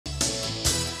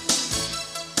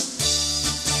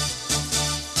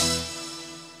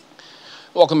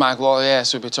Welcome back. Well,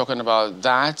 yes, we'll be talking about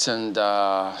that and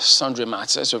sundry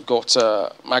matters. We've got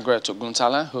Margaret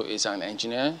Oguntala, who is an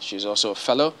engineer. She's also a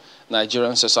fellow,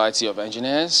 Nigerian Society of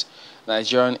Engineers,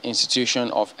 Nigerian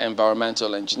Institution of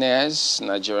Environmental Engineers,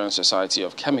 Nigerian Society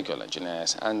of Chemical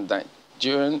Engineers, and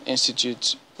Nigerian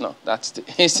Institute, no, that's the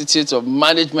Institute of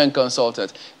Management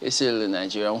Consultants. It's still the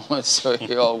Nigerian one, so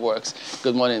it all works.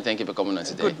 Good morning. Thank you for coming on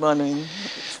today. Good morning.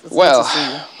 It's Well, good to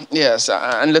see you. yes,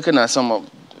 and looking at some of,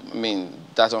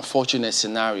 that unfortunate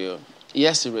scenario,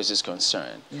 yes, it raises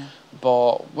concern. Yeah.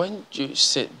 But when you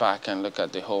sit back and look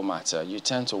at the whole matter, you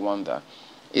tend to wonder,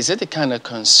 is it the kind of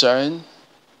concern,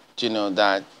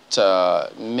 that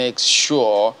makes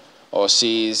sure or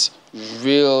sees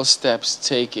real steps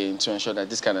taken to ensure that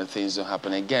this kind of things don't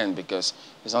happen again? Because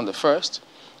it's not the first.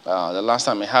 The last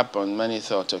time it happened, many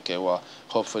thought, okay, well,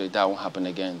 hopefully that won't happen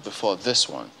again before this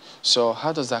one. So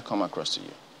how does that come across to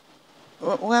you?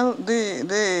 Well,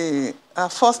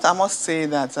 first I must say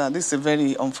that this is a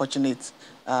very unfortunate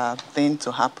thing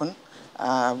to happen.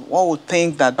 One would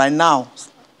think that by now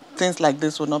things like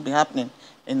this would not be happening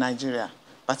in Nigeria,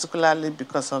 particularly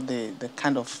because of the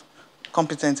kind of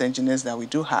competent engineers that we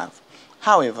do have.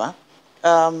 However,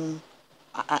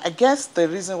 I guess the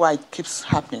reason why it keeps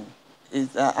happening is,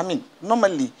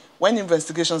 normally when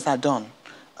investigations are done,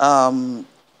 to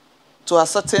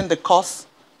ascertain the cause,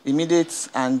 immediate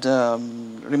and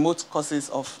remote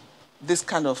causes of this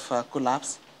kind of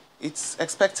collapse, it's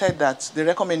expected that the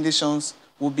recommendations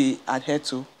will be adhered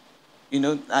to,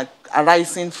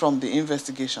 arising from the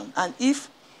investigation. And if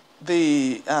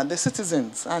the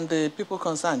citizens and the people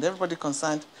concerned, everybody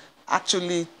concerned,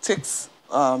 actually takes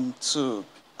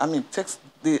takes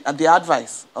the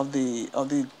advice of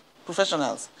the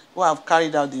professionals who have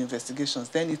carried out the investigations,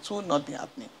 then it will not be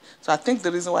happening. So I think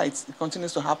the reason why it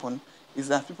continues to happen is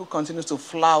that people continue to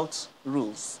flout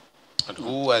rules. And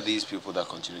who are these people that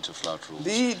continue to flout rules?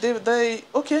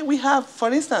 Okay, we have,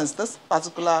 for instance, this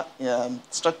particular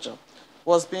structure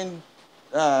was being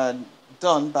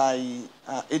done by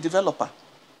a developer.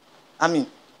 I'm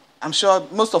sure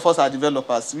most of us are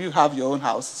developers. You have your own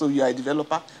house, so you are a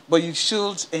developer, but you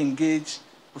should engage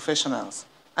professionals.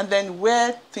 And then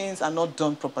where things are not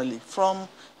done properly,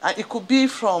 it could be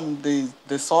from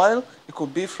the soil, it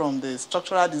could be from the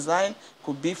structural design, it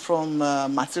could be from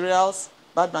materials,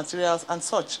 bad materials and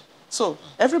such. So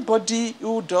everybody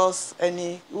who does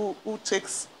who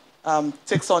takes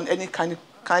on any kind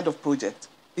of project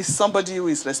is somebody who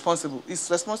is responsible. Is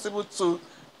responsible to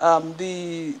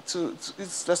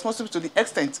it's responsible to the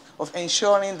extent of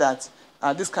ensuring that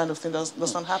this kind of thing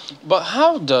doesn't happen. But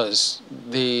how does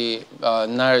the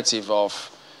narrative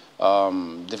of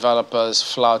developers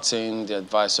flouting the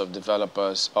advice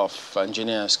of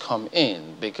engineers come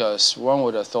in? Because one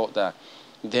would have thought that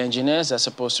the engineers are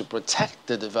supposed to protect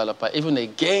the developer even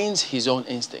against his own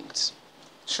instincts.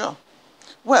 Sure.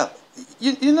 Well,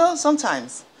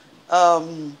 sometimes,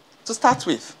 to start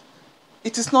with,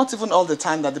 it is not even all the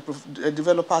time that the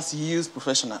developers use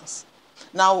professionals.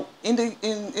 Now, in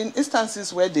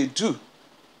instances where they do,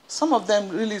 some of them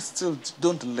really still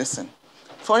don't listen.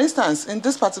 For instance, in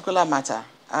this particular matter,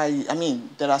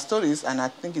 there are stories, and I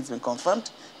think it's been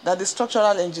confirmed, that the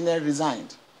structural engineer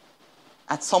resigned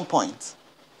at some point,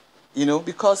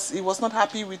 because he was not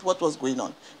happy with what was going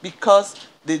on, because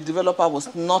the developer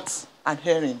was not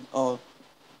adhering or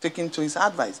taking to his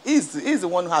advice. He's the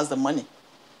one who has the money.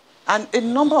 And a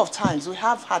number of times we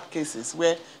have had cases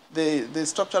where the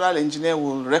structural engineer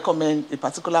will recommend a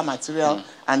particular material,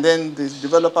 and then the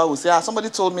developer will say, somebody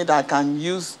told me that I can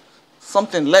use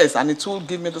something less and it will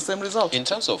give me the same result. In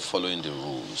terms of following the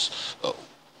rules,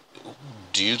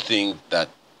 do you think that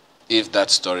if that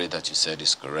story that you said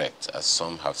is correct, as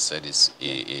some have said it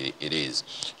is,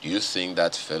 do you think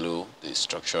that fellow, the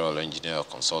structural engineer or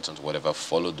consultant, whatever,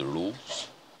 followed the rules?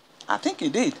 I think he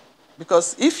did.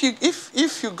 Because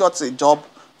if you got a job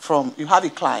you have a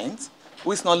client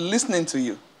who is not listening to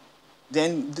you,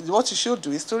 then what you should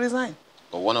do is to resign.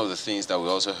 But one of the things that we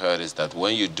also heard is that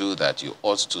when you do that, you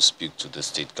ought to speak to the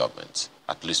state government,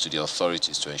 at least to the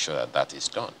authorities, to ensure that that is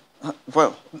done.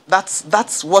 Well,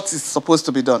 that's what is supposed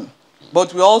to be done.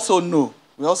 But we also know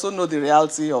the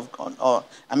reality of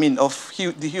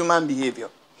the human behavior.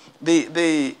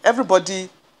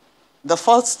 The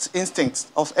first instinct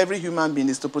of every human being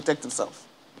is to protect himself.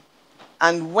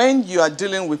 And when you are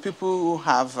dealing with people who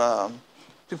have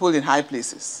people in high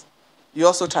places, you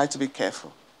also try to be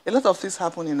careful. A lot of things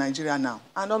happen in Nigeria now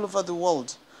and all over the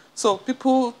world. So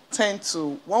people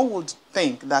one would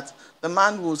think that the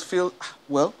man would feel,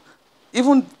 well,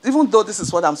 even though this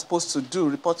is what I'm supposed to do,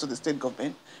 report to the state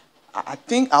government, I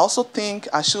also think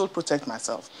I should protect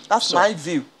myself. That's my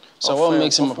view. So what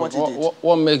makes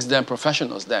them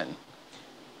professionals then?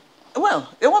 Well,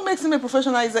 what makes him a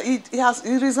professional is that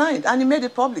he resigned and he made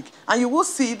it public. And you will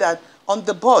see that on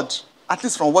the board, at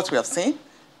least from what we have seen,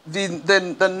 the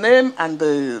name and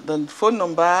the phone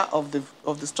number of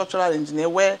the structural engineer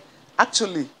were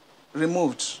actually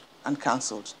removed and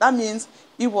cancelled. That means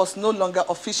he was no longer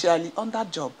officially on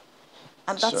that job.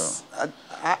 And that's,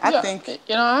 I think...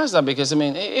 You know, I ask that because, I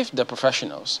mean, if the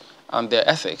professionals and their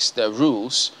ethics, their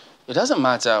rules, it doesn't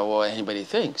matter what anybody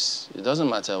thinks. It doesn't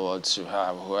matter what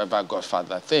whoever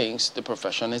Godfather thinks. The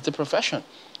profession is the profession.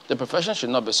 The profession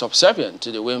should not be subservient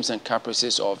to the whims and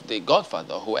caprices of the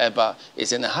Godfather, whoever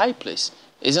is in a high place.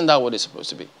 Isn't that what it's supposed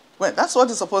to be? Well, that's what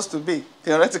it's supposed to be,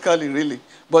 theoretically, really.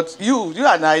 But you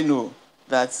and I know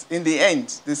that in the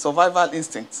end, the survival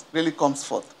instinct really comes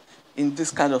forth in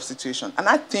this kind of situation. And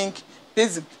I think,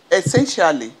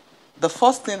 essentially, the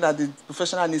first thing that the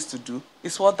professional needs to do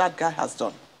is what that guy has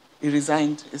done. He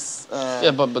resigned.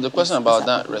 Yeah, but the question about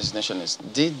that resignation is,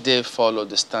 did they follow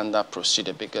the standard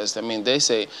procedure? Because, I mean, they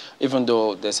say, even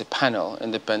though there's a panel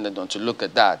independent on to look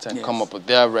at that and come up with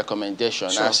their recommendation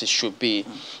as it should be,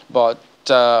 but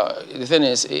the thing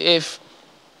is, if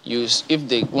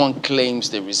one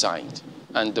claims they resigned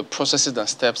and the processes and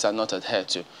steps are not adhered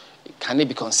to, can it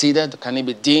be considered, can it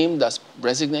be deemed as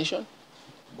resignation?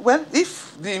 Well,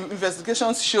 if the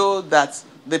investigations show that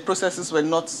the processes were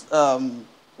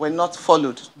not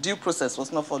followed, due process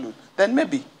was not followed, then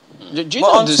maybe.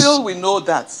 But until we know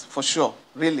that for sure,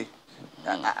 really,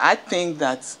 I think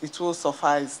that it will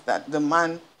suffice that the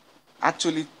man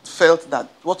actually felt that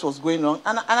what was going on.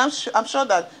 And I'm sure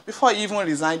that before he even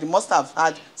resigned, he must have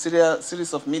had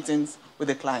series of meetings with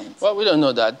the clients. Well, we don't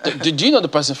know that. Do you know the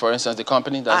person, for instance, the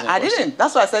company? I didn't.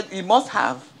 That's why I said he must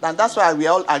have. And that's why we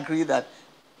all agree that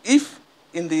if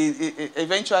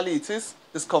eventually it is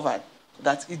discovered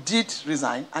that he did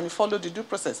resign and he followed the due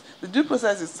process. The due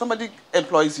process is somebody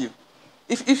employs you.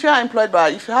 If you are employed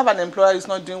if you have an employer who's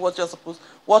not doing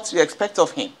what you expect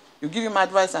of him, you give him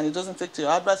advice and he doesn't take to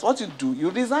your advice, what you do, you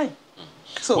resign.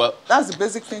 So that's the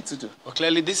basic thing to do. Well,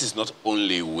 clearly this is not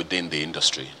only within the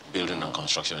industry, building and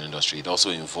construction industry, it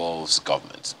also involves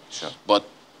government. Sure. But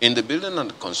in the building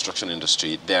and construction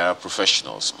industry, there are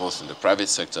professionals, both in the private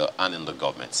sector and in the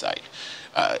government side.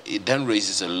 It then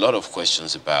raises a lot of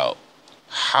questions about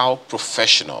how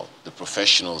professional the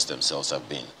professionals themselves have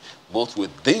been, both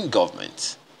within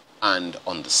government and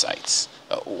on the sites.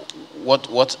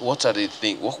 What are they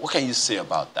think? What can you say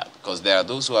about that? Because there are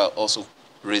those who are also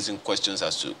raising questions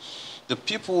as to the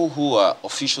people who are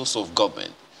officials of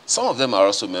government. Some of them are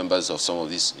also members of some of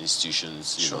these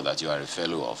institutions, you know, that you are a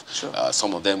fellow of. Sure.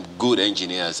 Some of them good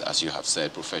engineers, as you have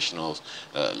said, professionals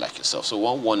like yourself. So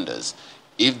one wonders,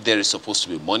 if there is supposed to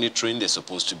be monitoring, there's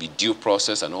supposed to be due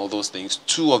process and all those things,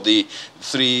 2 of the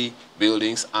 3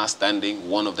 buildings are standing,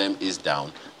 1 of them is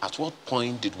down. At what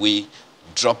point did we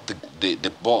drop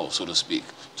the ball, so to speak,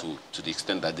 to the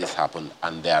extent that this happened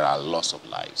and there are loss of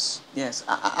lives? Yes,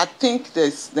 I think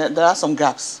there are some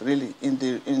gaps really in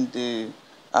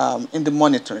the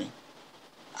monitoring.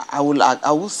 I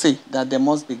will say that there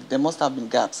must have been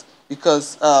gaps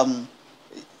because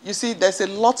you see, there's a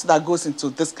lot that goes into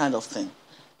this kind of thing.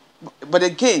 But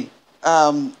again,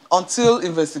 until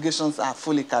investigations are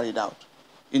fully carried out,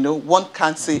 you know, one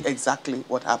can't say exactly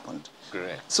what happened.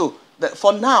 Correct. So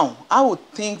for now, I would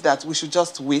think that we should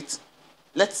just wait.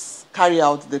 Let's carry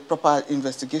out the proper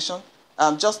investigation.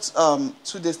 Just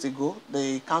 2 days ago,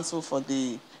 the Council for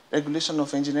the Regulation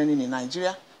of Engineering in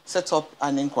Nigeria set up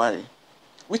an inquiry,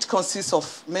 which consists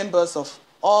of members of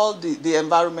all the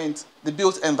environment, the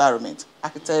built environment,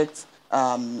 architects,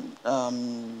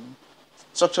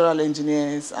 structural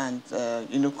engineers, and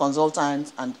you know,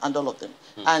 consultants, and all of them.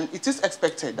 And it is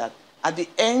expected that at the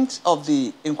end of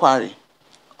the inquiry,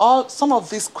 some of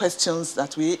these questions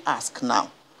that we ask now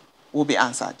will be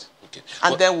answered. Okay.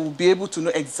 And then we'll be able to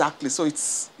know exactly. So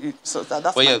that's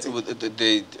well, yeah,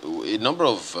 a number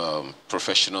of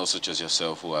professionals such as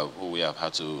yourself who we have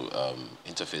had to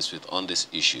interface with on this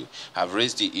issue have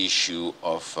raised the issue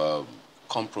of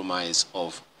compromise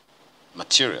of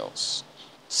materials,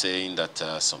 saying that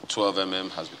some 12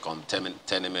 mm has become 10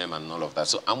 mm and all of that.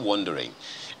 So I'm wondering,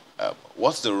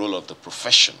 what's the role of the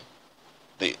profession,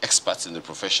 the experts in the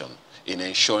profession, in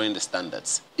ensuring the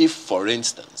standards? If, for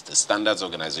instance, the Standards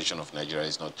Organization of Nigeria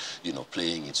is not, you know,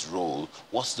 playing its role,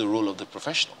 what's the role of the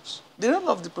professionals? The role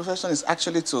of the profession is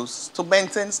actually to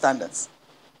maintain standards,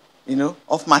 you know,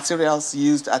 of materials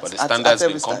used at But the standards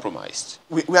have been compromised.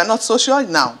 We are not so sure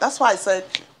now. That's why I said,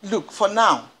 look, for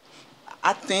now,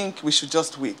 I think we should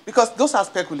just wait, because those are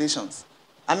speculations.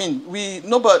 I mean,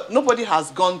 nobody has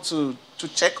gone to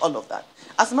check all of that.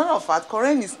 As a matter of fact,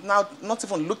 Koren is now not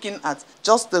even looking at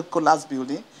just the collapsed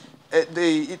building.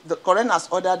 The Koren has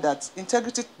ordered that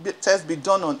integrity tests be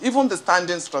done on even the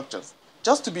standing structures,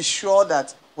 just to be sure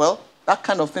that, well, that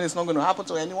kind of thing is not going to happen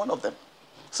to any one of them.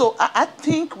 So I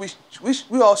think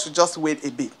we all should just wait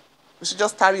a bit. We should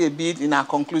just tarry a bit in our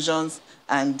conclusions,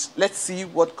 and let's see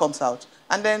what comes out.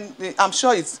 And then I'm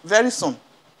sure it's very soon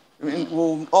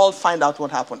we'll all find out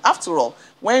what happened. After all,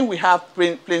 when we have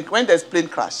when there's plane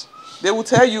crash, they will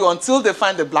tell you until they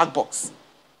find the black box.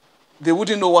 They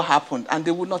wouldn't know what happened, and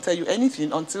they would not tell you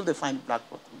anything until they find the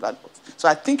black box. So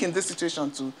I think in this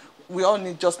situation too, we all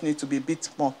just need to be a bit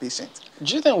more patient.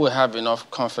 Do you think we have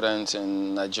enough confidence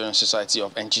in Nigerian Society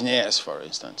of Engineers, for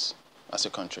instance, as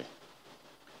a country?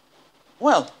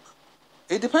 Well,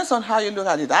 it depends on how you look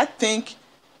at it. I think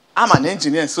I'm an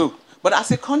engineer, but as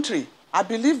a country, I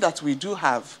believe that we do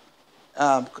have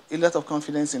a lot of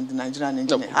confidence in the Nigerian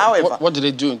engineer. No, However, what do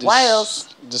they do in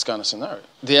this kind of scenario?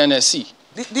 The NSC.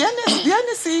 The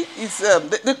NSC is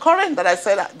the current that I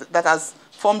said that has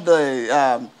formed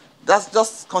the that's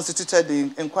just constituted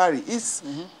the inquiry is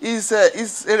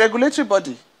a regulatory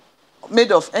body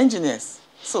made of engineers.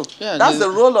 So yeah, that's the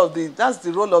role of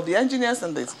the engineers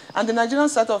in this. And the Nigerian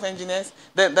Society of Engineers,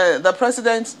 the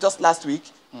president just last week,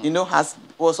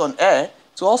 was on air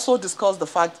to also discuss the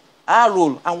fact, our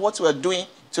role and what we're doing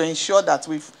to ensure that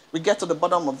we get to the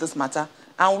bottom of this matter,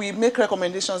 and we make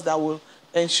recommendations that will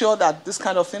ensure that this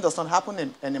kind of thing does not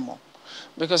happen anymore.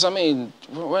 Because, I mean,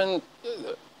 when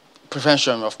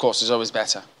prevention, of course, is always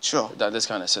better than this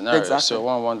kind of scenario. Exactly. So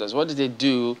one wonders, what did they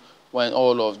do when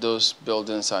all of those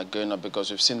buildings are going up? Because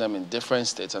we've seen them in different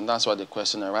states, and that's why the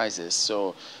question arises.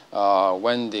 So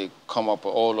when they come up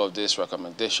with all of this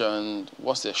recommendation,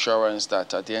 what's the assurance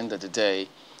that at the end of the day,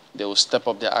 they will step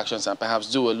up their actions and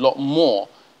perhaps do a lot more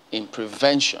in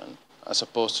prevention as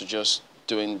opposed to just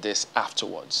doing this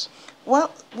afterwards? Well,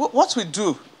 what we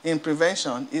do in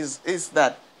prevention is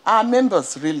that our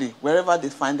members, really, wherever they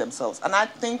find themselves, and I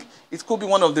think it could be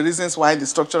one of the reasons why the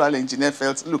structural engineer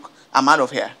felt, look, I'm out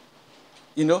of here.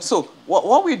 So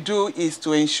what we do is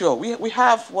to ensure, we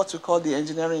have what we call the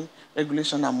engineering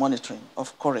regulation and monitoring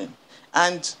of Koren.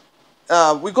 And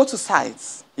we go to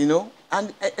sites,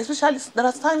 and especially there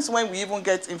are times when we even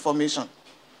get information,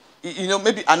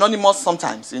 maybe anonymous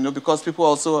sometimes, because people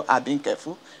also are being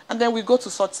careful. And then we go to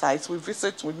such sites, we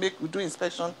visit, we do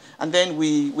inspection, and then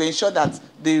we ensure that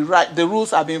the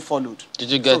rules are being followed.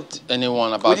 Did you get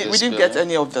anyone about this? We didn't get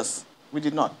any of this. We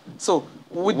did not. So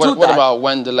what about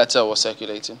when the letter was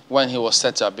circulating? When he was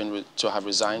said to have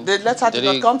resigned? The letter did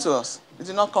not come to us. It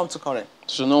did not come to Koren.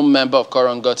 So no member of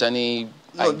Koren got any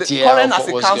idea the Koren of as what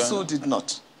a was council did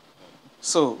not.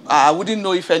 So I wouldn't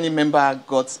know if any member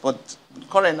got, but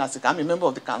Koren I'm a member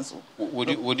of the council.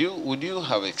 Would you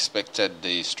have expected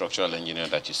the structural engineer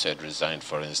that you said resigned,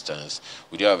 for instance?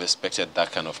 Would you have expected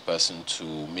that kind of person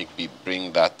to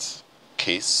bring that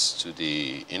case to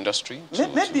the industry?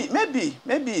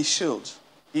 Maybe he should,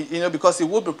 because he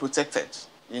will be protected,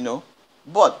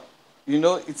 But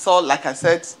it's all, like I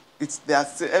said,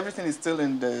 everything is still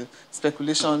in the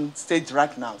speculation stage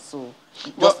right now. So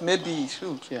maybe he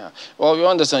should. Yeah. Well, you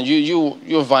understand.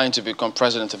 You're vying to become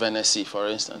president of NSC, for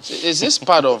instance. Is this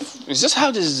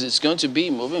how this is going to be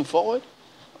moving forward?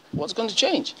 What's going to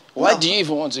change? Why do you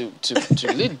even want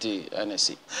to lead the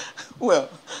NSC? Well,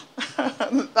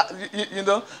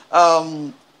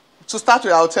 to start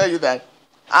with, I'll tell you that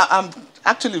I'm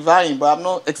actually vying, but I'm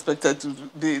not expected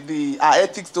to. Our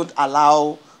ethics don't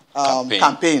allow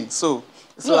campaign. So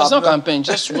no, it's not campaign.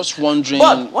 Just wondering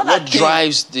what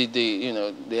drives the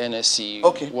NSC,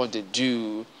 okay, what they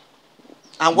do.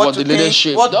 And what the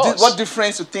leadership does. What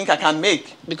difference you think I can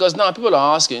make? Because now people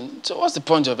are asking, so what's the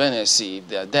point of NSC if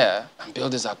they're there and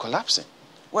buildings are collapsing?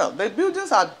 Well, the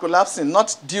buildings are collapsing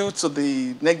not due to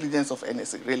the negligence of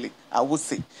NSC, really, I would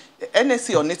say.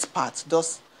 NSC on its part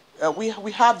does, we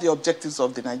have the objectives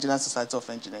of the Nigerian Society of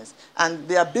Engineers, and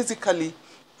they are basically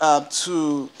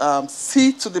to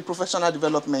see to the professional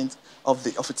development of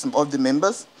the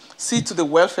members, see to the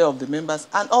welfare of the members,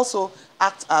 and also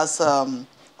act as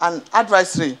an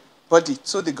advisory body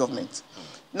to the government.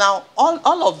 Now,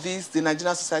 all of these, the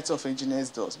Nigerian Society of Engineers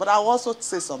does. But I'll also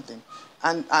say something.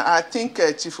 And I think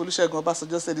Chief Olusegun Obasanjo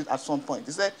just said it at some point.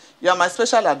 He said, you are my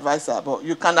special advisor, but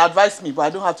you can advise me, but I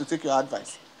don't have to take your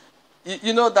advice.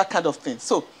 You know, that kind of thing.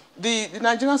 So the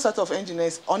Nigerian Society of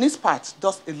Engineers, on its part,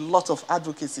 does a lot of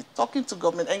advocacy, talking to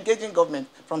government, engaging government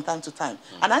from time to time.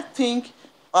 And I think,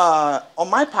 on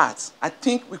my part, I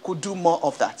think we could do more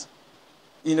of that.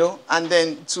 And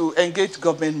then to engage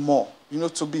government more you know,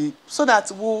 to be, so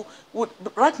that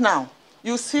right now,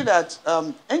 you see that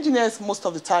engineers most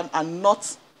of the time are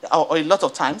not, or a lot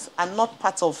of times, are not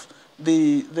part of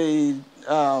the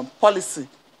policy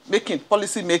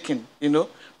making, you know.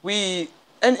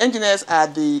 Engineers are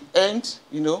at the end,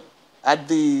 you know, at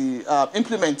the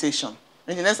implementation.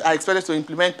 Engineers are expected to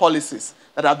implement policies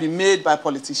that have been made by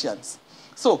politicians.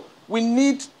 So we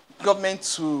need government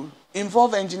to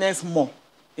involve engineers more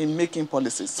in making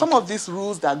policies. Some of these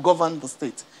rules that govern the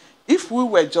state, if we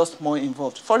were just more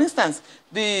involved. For instance,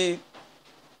 in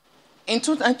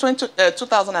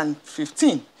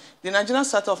 2015, the Nigerian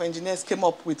Society of Engineers came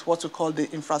up with what we call the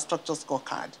infrastructure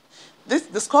scorecard.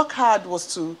 The scorecard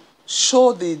was to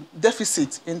show the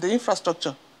deficit in the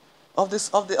infrastructure of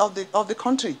the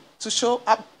country, to show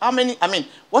how many, I mean,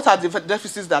 what are the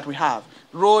deficits that we have?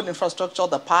 Road infrastructure,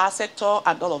 the power sector,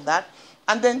 and all of that.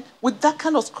 And then with that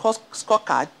kind of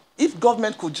scorecard, if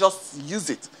government could just use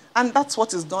it, and that's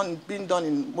what is being done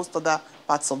in most other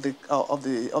parts of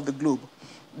the globe.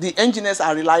 The engineers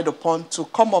are relied upon to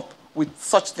come up with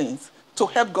such things to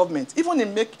help government, even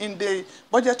in the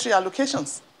budgetary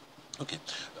allocations. Okay.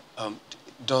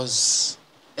 Does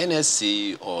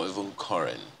NSC or even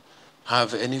Coren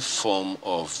have any form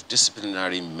of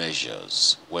disciplinary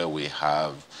measures where we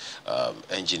have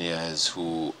engineers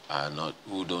who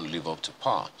don't live up to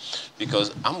par?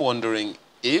 Because I'm wondering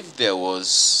if there was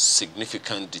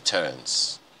significant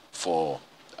deterrence for,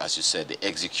 as you said, the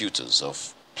executors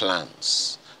of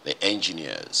plans, the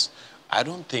engineers, I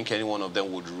don't think any one of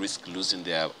them would risk losing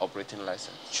their operating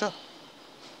license. Sure.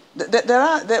 There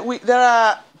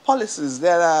are policies,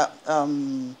 there are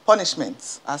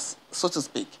punishments, so to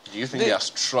speak. Do you think they are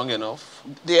strong enough?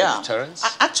 They are. Deterrence?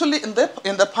 Actually, in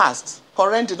the past,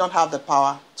 Coren did not have the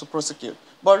power to prosecute.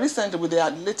 But recently, with the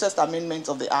latest amendment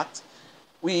of the Act,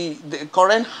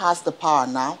 Coren has the power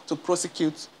now to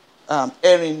prosecute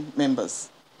erring members.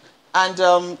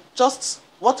 And just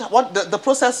what the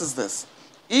process is this: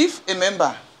 if a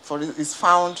member is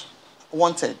found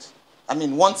wanting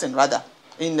rather,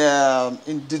 in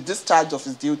the discharge of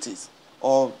his duties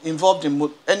or involved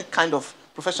in any kind of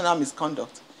professional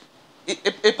misconduct,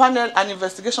 an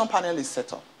investigation panel is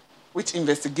set up, which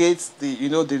investigates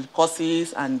the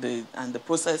causes and the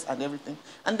process and everything,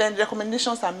 and then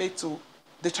recommendations are made to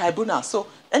the tribunal. So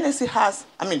NSC has,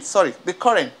 the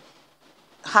Coren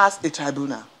has a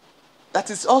tribunal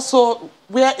that is also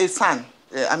where a SAN,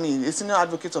 a senior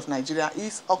advocate of Nigeria,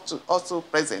 is also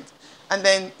present. And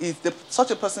then such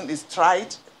a person is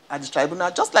tried at the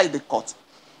tribunal, just like the court.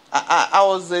 I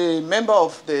was a member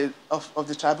of the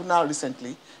tribunal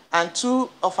recently, and two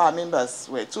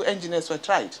engineers were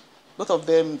tried. Both of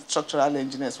them structural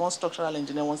engineers, one structural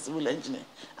engineer, one civil engineer.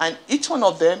 And each one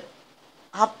of them,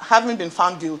 having been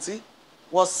found guilty,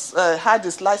 had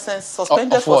his license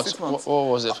suspended for 6 months. What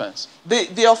was the offense? The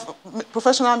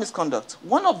professional misconduct.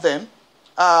 One of them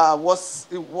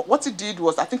what he did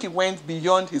was, I think he went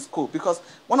beyond his scope, because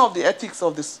one of the ethics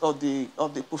of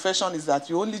the profession is that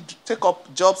you only take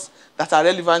up jobs that are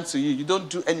relevant to you. You don't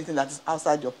do anything that is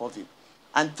outside your purview.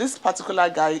 And this particular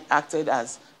guy acted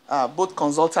as both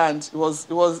consultant. He was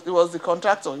the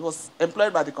contractor. He was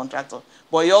employed by the contractor,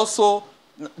 but he also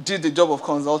did the job of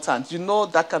consultant. You know,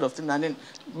 that kind of thing. And then,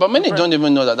 but many don't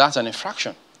even know that that's an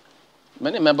infraction.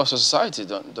 Many members of society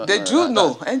don't They do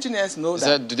know. Engineers know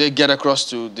that. Do they get across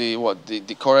to the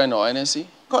Coren or NSC?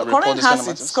 Coren has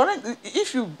it.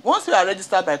 Once you are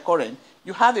registered by Coren,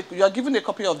 you are given a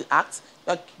copy of the Act.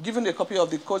 You are given a copy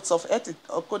of the Code of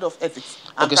Ethics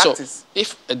and Practice. So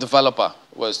if a developer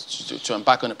was to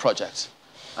embark on a project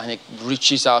and it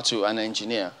reaches out to an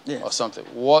engineer or something,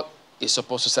 what is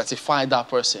supposed to certify that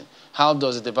person? How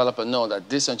does the developer know that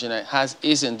this engineer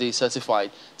is indeed certified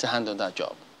to handle that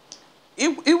job?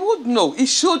 It would know.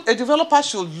 A developer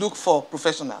should look for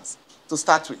professionals to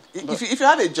start with. If you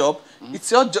have a job,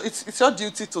 it's your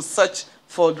duty to search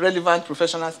for relevant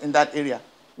professionals in that area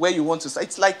where you want to start.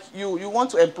 It's like you want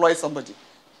to employ somebody.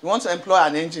 You want to employ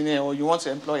an engineer, or you want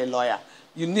to employ a lawyer.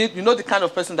 You know the kind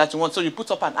of person that you want, so you put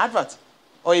up an advert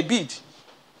or a bid,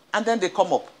 and then they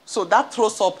come up. So that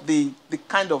throws up the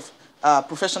kind of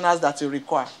professionals that you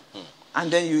require, and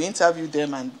then you interview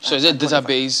them. So is it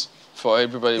database for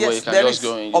everybody where you can just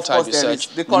go and you type your search,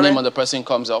 the name of the person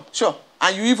comes up? Sure.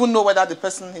 And you even know whether the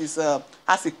person has a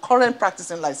current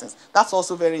practicing license. That's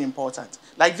also very important.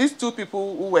 Like these two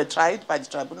people who were tried by the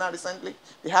tribunal recently,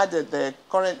 they had the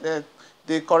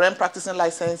current practicing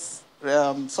license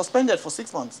suspended for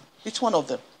 6 months, each one of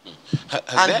them.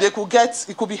 And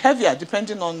it could be heavier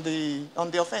depending on the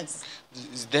offense.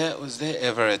 Was there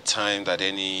ever a time that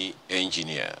any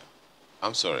engineer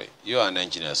I'm sorry, you're an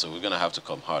engineer, so we're going to have to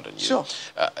come hard on you. Sure.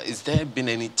 Is there been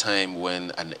any time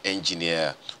when an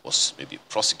engineer was maybe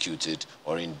prosecuted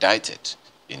or indicted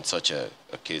in such a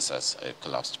case as a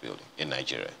collapsed building in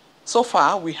Nigeria? So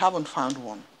far, we haven't found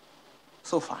one.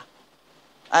 So far.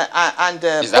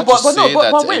 Is that to say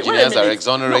that engineers are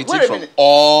exonerated from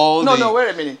all the... No, wait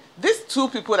a minute. These two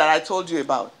people that I told you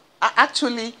about,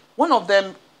 actually, one of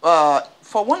them,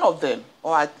 for one of them,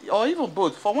 or even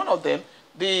both, for one of them,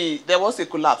 there was a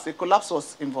collapse. A collapse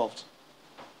was involved.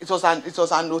 It was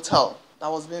an hotel that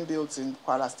was being built in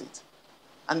Kwara State.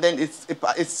 And then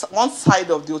it's one side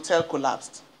of the hotel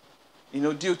collapsed,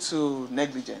 due to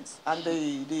negligence. And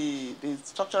the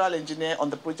structural engineer on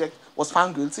the project was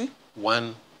found guilty.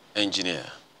 One engineer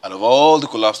out of all the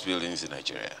collapsed buildings in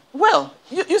Nigeria? Well,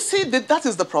 you see, that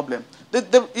is the problem.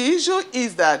 The issue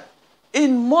is that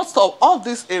in most of all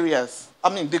these areas, I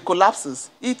mean, the collapses,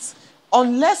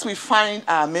 unless we find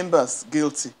our members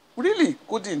guilty, we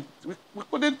couldn't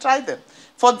try them.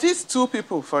 For these two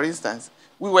people, for instance,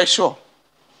 we were sure.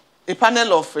 A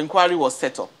panel of inquiry was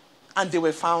set up, and they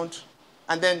were found,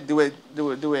 and then they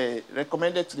were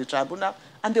recommended to the tribunal,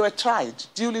 and they were tried,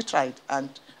 duly tried, and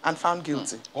found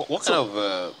guilty. What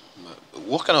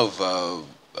kind of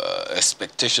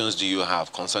expectations do you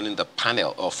have concerning the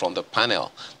panel, or from the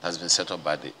panel that's been set up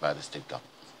by the state government?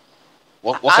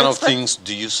 What kind of things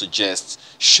do you suggest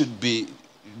should be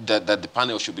that the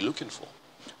panel should be looking for?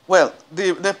 Well,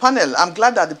 the panel, I'm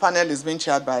glad that the panel is being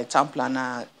chaired by town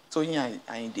planner Toyin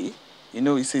Ayinde.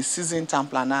 He's a seasoned town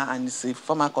planner, and he's a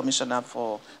former commissioner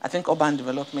for, I think, urban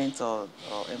development or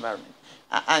environment.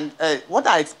 And what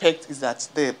I expect is that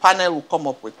the panel will come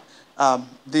up with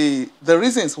the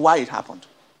reasons why it happened,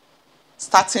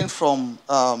 starting from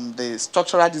the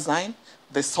structural design,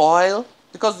 the soil,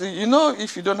 because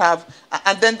if you don't have,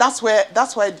 and then that's why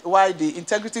the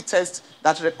integrity test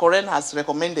that Koren has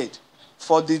recommended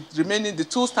for the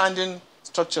two standing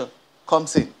structure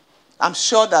comes in. I'm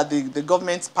sure that the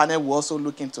government panel will also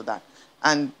look into that,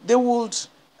 and they would.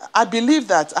 I believe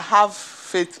that I have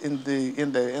faith in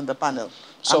the panel.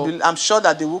 So I'm sure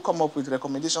that they will come up with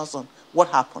recommendations on what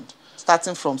happened,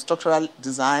 starting from structural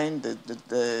design,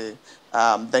 the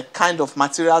kind of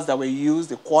materials that were used,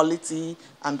 the quality,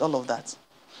 and all of that.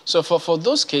 So for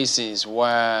those cases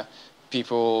where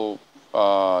people,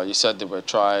 you said they were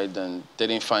tried and they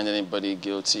didn't find anybody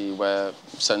guilty, where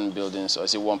certain buildings, or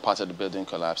is it one part of the building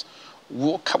collapsed,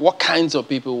 what kinds of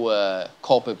people were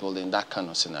culpable in that kind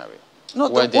of scenario? No,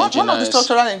 one of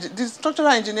the structural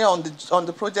engineer on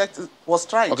the project was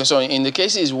tried. Okay, so in the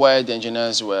cases where the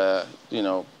engineers were,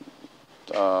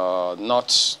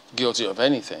 not guilty of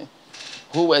anything,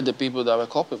 who were the people that were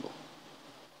culpable?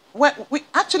 Well,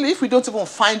 actually, if we don't even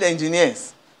find the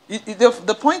engineers,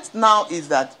 the point now is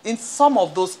that in some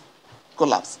of those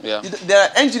collapses,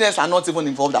 the engineers are not even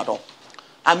involved at all.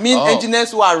 I mean,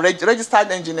 engineers who are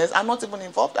registered engineers are not even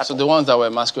involved at all. So the ones that were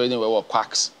masquerading were what,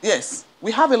 quacks? Yes,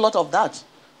 we have a lot of that.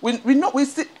 We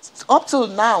still, up till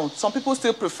now, some people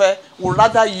still would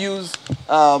rather use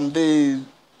the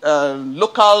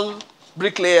local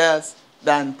bricklayers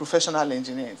than professional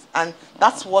engineers. And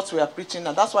that's what we are preaching,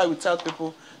 and that's why we tell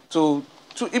people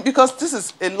because this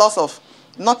is a loss of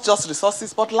not just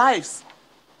resources, but lives.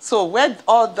 So where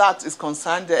all that is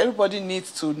concerned, everybody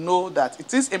needs to know that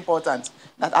it is important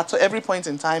that at every point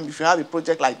in time, if you have a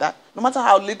project like that, no matter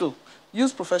how little,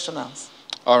 use professionals.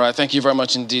 All right, thank you very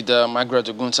much indeed, Margaret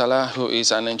Oguntala, who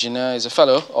is an engineer, is a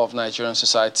fellow of Nigerian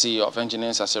Society of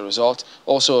Engineers as a result,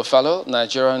 also a fellow,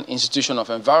 Nigerian Institution of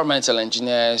Environmental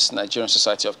Engineers, Nigerian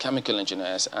Society of Chemical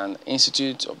Engineers, and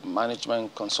Institute of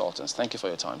Management Consultants. Thank you for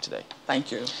your time today.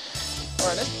 Thank you. All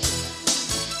right,